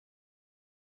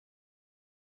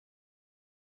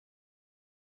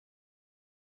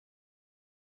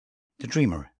The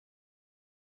Dreamer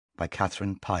by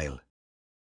Katharine Pyle.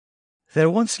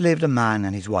 There once lived a man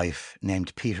and his wife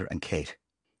named Peter and Kate,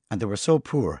 and they were so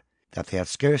poor that they had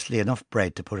scarcely enough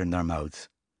bread to put in their mouths.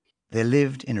 They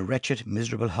lived in a wretched,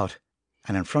 miserable hut,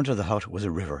 and in front of the hut was a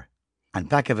river, and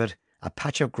back of it a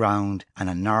patch of ground and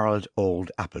a gnarled old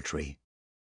apple tree.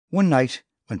 One night,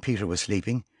 when Peter was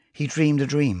sleeping, he dreamed a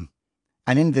dream,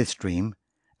 and in this dream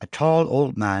a tall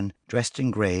old man dressed in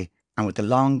grey and with a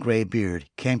long grey beard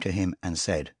came to him and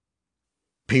said,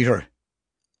 "Peter,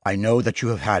 I know that you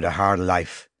have had a hard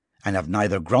life and have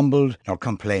neither grumbled nor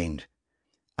complained,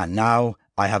 and now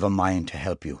I have a mind to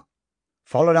help you.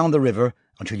 Follow down the river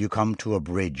until you come to a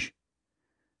bridge.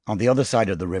 On the other side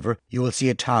of the river you will see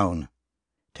a town.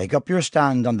 Take up your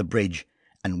stand on the bridge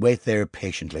and wait there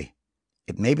patiently.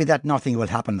 It may be that nothing will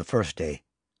happen the first day,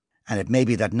 and it may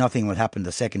be that nothing will happen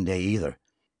the second day either.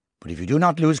 But if you do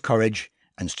not lose courage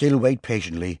and still wait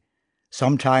patiently,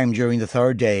 sometime during the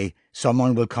third day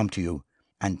someone will come to you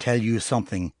and tell you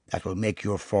something that will make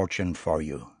your fortune for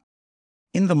you."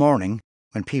 In the morning,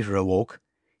 when Peter awoke,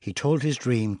 he told his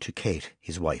dream to Kate,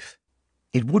 his wife.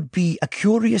 "It would be a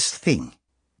curious thing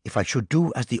if I should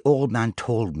do as the old man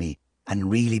told me and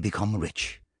really become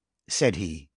rich," said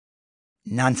he.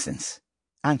 "Nonsense,"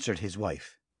 answered his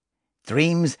wife.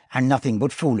 "Dreams are nothing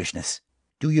but foolishness.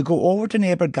 Do you go over to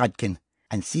neighbour Godkin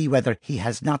and see whether he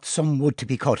has not some wood to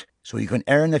be cut, so you can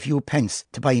earn a few pence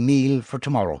to buy meal for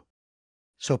tomorrow."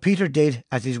 So Peter did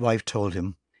as his wife told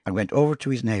him, and went over to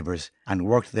his neighbour's and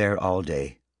worked there all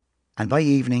day. And by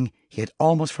evening he had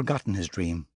almost forgotten his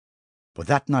dream. But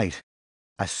that night,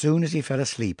 as soon as he fell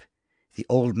asleep, the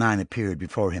old man appeared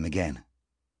before him again.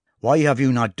 "Why have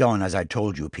you not done as I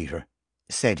told you, Peter?"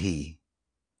 said he.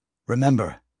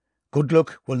 "Remember, good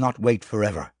luck will not wait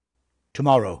forever.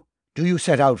 Tomorrow do you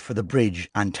set out for the bridge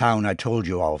and town I told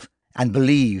you of, and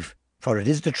believe, for it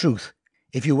is the truth,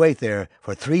 if you wait there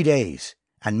for 3 days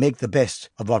and make the best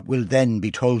of what will then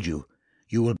be told you,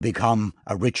 you will become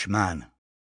a rich man."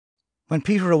 When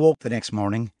Peter awoke the next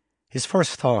morning, his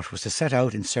first thought was to set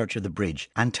out in search of the bridge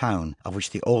and town of which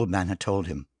the old man had told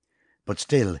him, but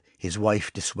still his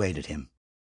wife dissuaded him.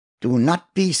 "Do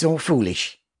not be so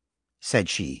foolish," said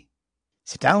she.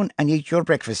 "Sit down and eat your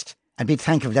breakfast, and be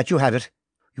thankful that you have it.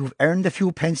 You've earned a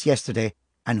few pence yesterday,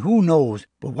 and who knows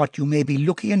but what you may be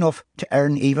lucky enough to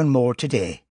earn even more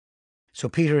today." So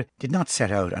Peter did not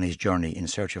set out on his journey in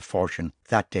search of fortune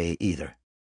that day either.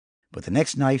 But the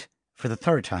next night, for the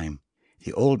third time,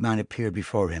 the old man appeared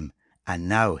before him, and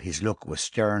now his look was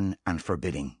stern and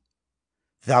forbidding.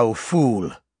 "Thou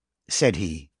fool," said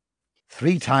he,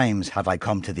 "3 times have I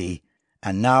come to thee,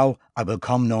 and now I will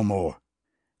come no more.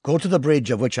 Go to the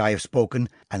bridge of which I have spoken,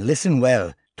 and listen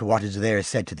well to what is there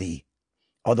said to thee.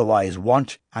 Otherwise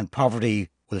want and poverty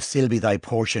will still be thy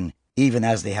portion, even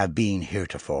as they have been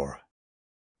heretofore."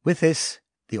 With this,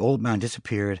 the old man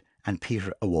disappeared, and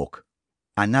Peter awoke.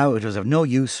 And now it was of no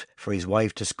use for his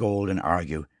wife to scold and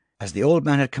argue. As the old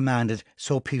man had commanded,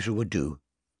 so Peter would do.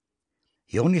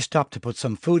 He only stopped to put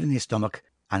some food in his stomach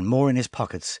and more in his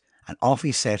pockets, and off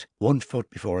he set, one foot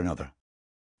before another.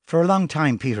 For a long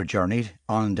time Peter journeyed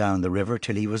on down the river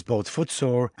till he was both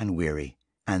footsore and weary,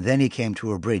 and then he came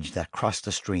to a bridge that crossed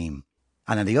the stream,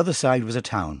 and on the other side was a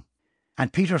town,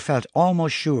 and Peter felt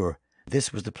almost sure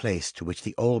this was the place to which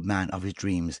the old man of his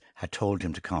dreams had told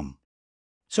him to come.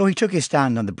 So he took his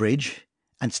stand on the bridge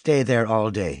and stayed there all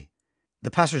day.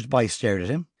 The passers-by stared at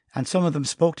him, and some of them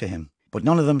spoke to him, but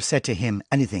none of them said to him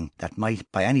anything that might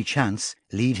by any chance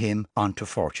lead him on to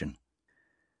fortune.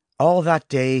 All that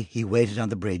day he waited on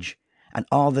the bridge, and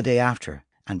all the day after,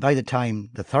 and by the time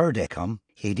the third day come,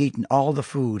 he had eaten all the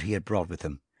food he had brought with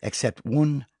him, except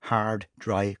one hard,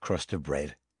 dry crust of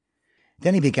bread.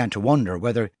 Then he began to wonder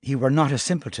whether he were not a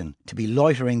simpleton to be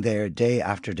loitering there day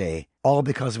after day, all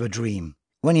because of a dream,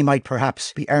 when he might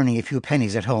perhaps be earning a few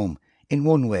pennies at home in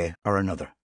one way or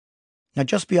another. Now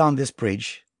just beyond this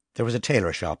bridge there was a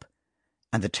tailor shop,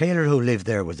 and the tailor who lived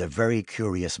there was a very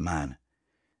curious man.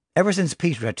 Ever since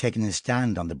Peter had taken his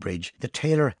stand on the bridge, the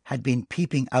tailor had been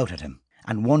peeping out at him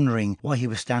and wondering why he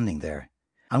was standing there,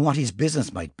 and what his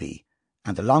business might be,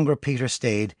 and the longer Peter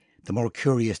stayed, the more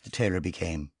curious the tailor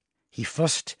became. He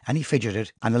fussed and he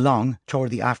fidgeted, and along toward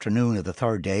the afternoon of the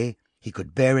third day he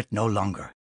could bear it no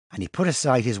longer, and he put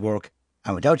aside his work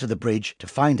and went out to the bridge to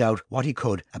find out what he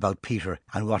could about Peter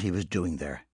and what he was doing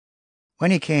there.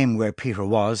 When he came where Peter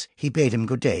was, he bade him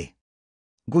good day.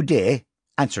 "Good day,"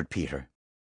 answered Peter.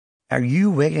 "Are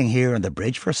you waiting here on the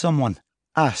bridge for someone?"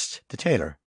 asked the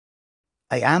tailor.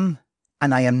 "I am,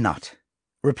 and I am not,"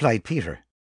 replied Peter.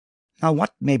 "Now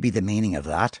what may be the meaning of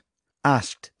that?"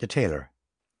 asked the tailor.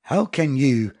 "How can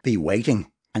you be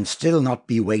waiting and still not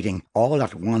be waiting all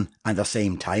at one and the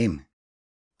same time?"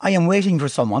 "I am waiting for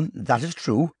someone, that is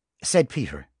true," said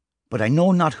Peter, "but I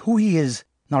know not who he is,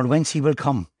 nor whence he will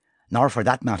come, nor for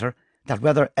that matter, that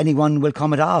whether anyone will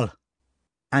come at all."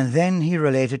 And then he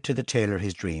related to the tailor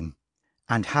his dream,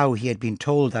 and how he had been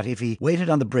told that if he waited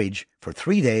on the bridge for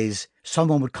 3 days,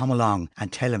 someone would come along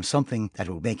and tell him something that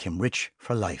would make him rich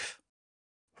for life.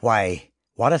 "Why,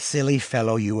 what a silly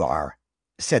fellow you are,"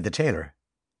 said the tailor.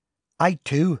 "I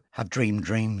too have dreamed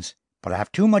dreams, but I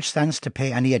have too much sense to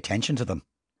pay any attention to them.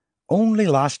 Only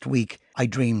last week I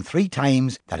dreamed 3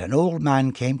 times that an old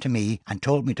man came to me and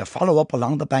told me to follow up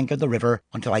along the bank of the river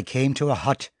until I came to a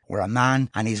hut where a man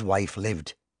and his wife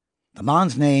lived. The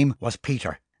man's name was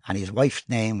Peter and his wife's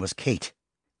name was Kate.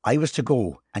 I was to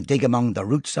go and dig among the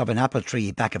roots of an apple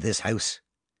tree back of this house,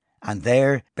 and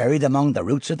there, buried among the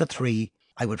roots of the tree,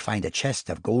 I would find a chest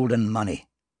of golden money.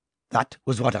 That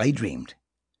was what I dreamed.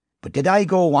 But did I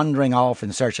go wandering off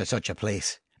in search of such a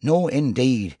place? No,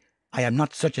 indeed. I am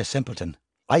not such a simpleton.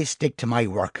 I stick to my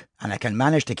work, and I can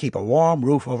manage to keep a warm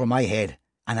roof over my head,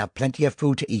 and have plenty of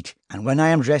food to eat, and when I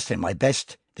am dressed in my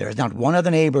best, there is not one of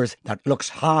the neighbours that looks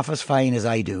half as fine as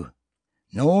I do.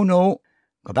 No, no,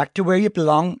 go back to where you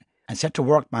belong, and set to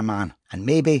work, my man, and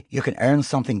maybe you can earn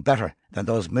something better than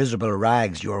those miserable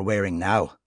rags you are wearing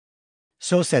now."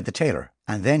 So said the tailor,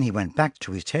 and then he went back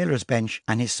to his tailor's bench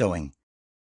and his sewing.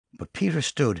 But Peter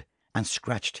stood and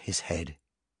scratched his head.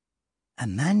 "A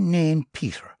man named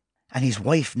Peter, and his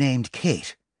wife named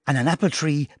Kate, and an apple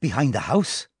tree behind the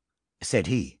house," said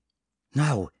he.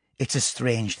 "Now, it's a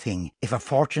strange thing if a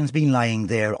fortune's been lying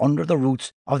there under the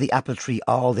roots of the apple tree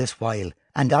all this while,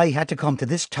 and I had to come to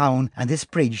this town and this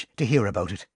bridge to hear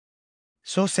about it."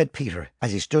 So said Peter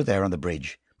as he stood there on the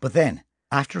bridge. But then,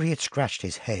 after he had scratched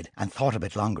his head and thought a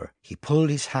bit longer, he pulled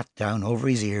his hat down over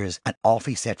his ears and off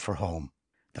he set for home.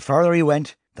 The further he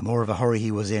went, the more of a hurry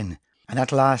he was in, and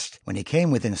at last, when he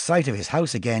came within sight of his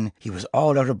house again, he was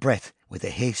all out of breath with the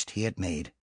haste he had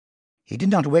made. He did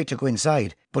not wait to go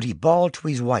inside, but he bawled to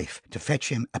his wife to fetch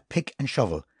him a pick and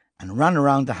shovel, and ran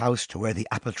around the house to where the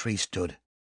apple tree stood.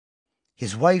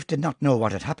 His wife did not know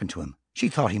what had happened to him. She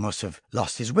thought he must have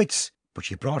lost his wits, but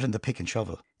she brought him the pick and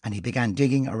shovel, and he began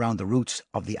digging around the roots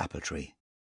of the apple tree.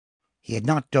 He had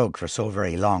not dug for so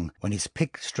very long when his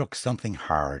pick struck something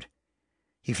hard.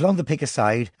 He flung the pick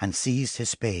aside and seized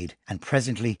his spade, and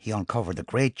presently he uncovered the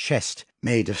great chest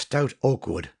made of stout oak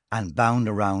wood and bound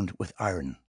around with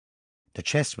iron. The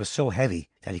chest was so heavy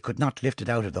that he could not lift it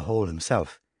out of the hole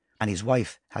himself, and his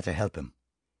wife had to help him.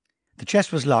 The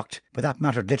chest was locked, but that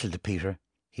mattered little to Peter.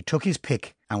 He took his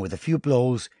pick, and with a few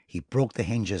blows he broke the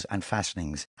hinges and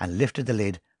fastenings and lifted the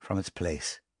lid from its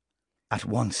place. At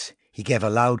once he gave a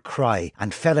loud cry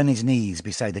and fell on his knees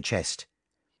beside the chest.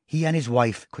 He and his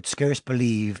wife could scarce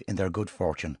believe in their good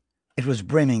fortune. It was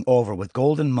brimming over with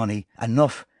golden money,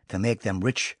 enough to make them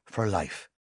rich for life.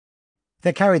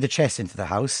 They carried the chest into the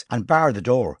house and barred the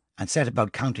door and set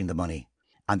about counting the money,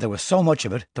 and there was so much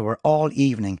of it they were all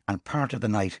evening and part of the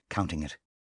night counting it.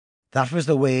 That was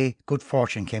the way good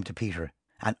fortune came to Peter,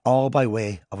 and all by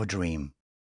way of a dream.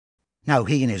 Now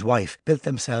he and his wife built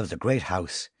themselves a great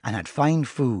house, and had fine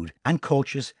food, and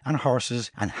coaches, and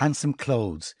horses, and handsome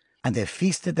clothes, and they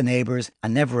feasted the neighbours,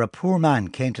 and never a poor man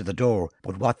came to the door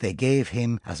but what they gave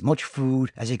him as much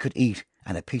food as he could eat,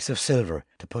 and a piece of silver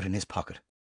to put in his pocket.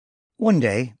 One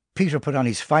day Peter put on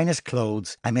his finest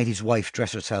clothes and made his wife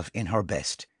dress herself in her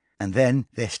best, and then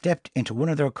they stepped into one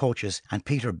of their coaches, and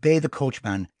Peter bade the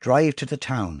coachman drive to the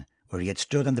town, where he had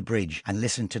stood on the bridge and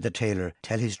listened to the tailor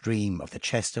tell his dream of the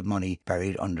chest of money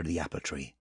buried under the apple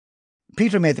tree.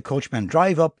 Peter made the coachman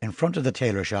drive up in front of the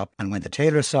tailor shop, and when the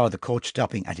tailor saw the coach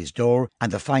stopping at his door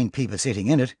and the fine people sitting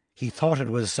in it, he thought it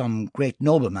was some great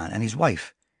nobleman and his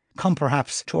wife, come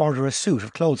perhaps to order a suit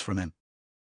of clothes from him.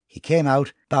 He came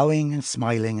out, bowing and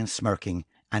smiling and smirking,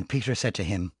 and Peter said to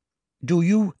him, "Do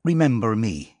you remember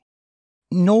me?"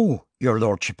 "No, your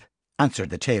lordship,"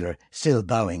 answered the tailor, still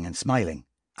bowing and smiling.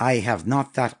 "I have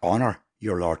not that honour,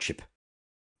 your lordship."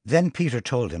 Then Peter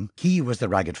told him he was the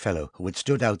ragged fellow who had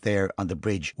stood out there on the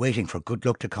bridge waiting for good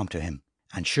luck to come to him.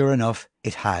 And sure enough,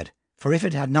 it had. For if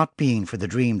it had not been for the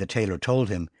dream the tailor told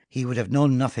him, he would have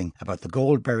known nothing about the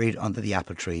gold buried under the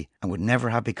apple tree, and would never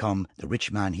have become the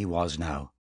rich man he was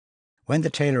now. When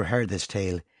the tailor heard this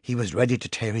tale, he was ready to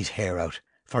tear his hair out,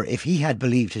 for if he had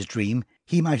believed his dream,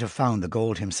 he might have found the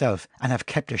gold himself and have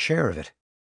kept a share of it.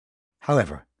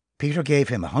 However, Peter gave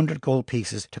him 100 gold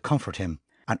pieces to comfort him,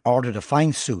 and ordered a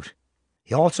fine suit.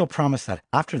 He also promised that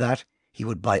after that he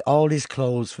would buy all his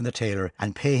clothes from the tailor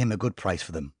and pay him a good price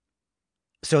for them.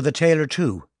 So the tailor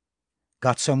too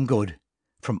got some good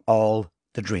from all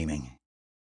the dreaming.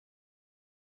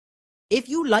 If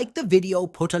you like the video,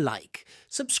 put a like,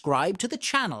 subscribe to the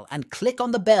channel and click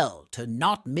on the bell to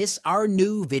not miss our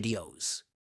new videos.